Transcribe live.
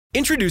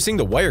Introducing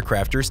the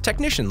WireCrafters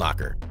Technician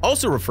Locker,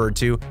 also referred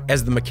to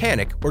as the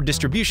Mechanic or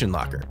Distribution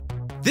Locker.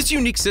 This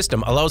unique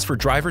system allows for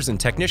drivers and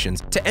technicians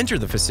to enter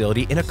the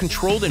facility in a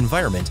controlled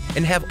environment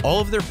and have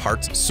all of their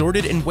parts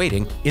sorted and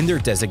waiting in their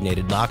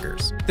designated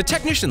lockers. The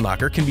Technician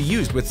Locker can be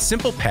used with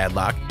simple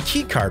padlock,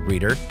 key card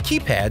reader,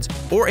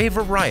 keypads, or a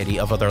variety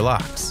of other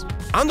locks.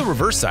 On the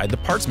reverse side, the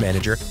parts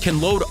manager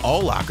can load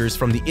all lockers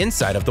from the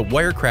inside of the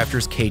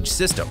WireCrafters cage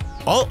system.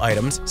 All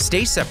items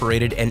stay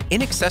separated and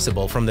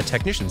inaccessible from the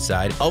technician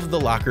side of the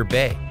locker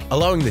bay,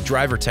 allowing the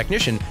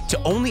driver-technician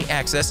to only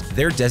access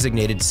their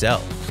designated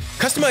cell.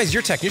 Customize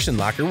your technician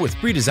locker with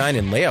pre-design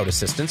and layout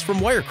assistance from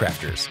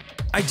WireCrafters.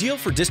 Ideal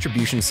for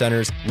distribution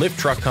centers, lift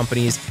truck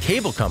companies,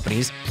 cable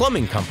companies,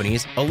 plumbing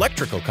companies,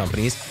 electrical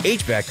companies,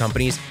 HVAC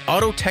companies,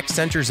 auto tech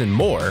centers, and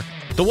more,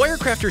 the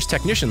WireCrafters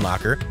Technician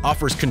Locker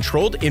offers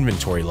controlled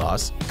inventory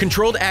loss,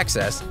 controlled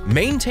access,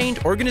 maintained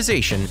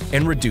organization,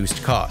 and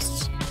reduced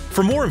costs.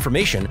 For more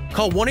information,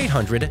 call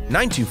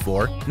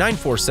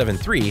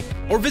 1-800-924-9473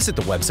 or visit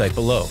the website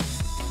below.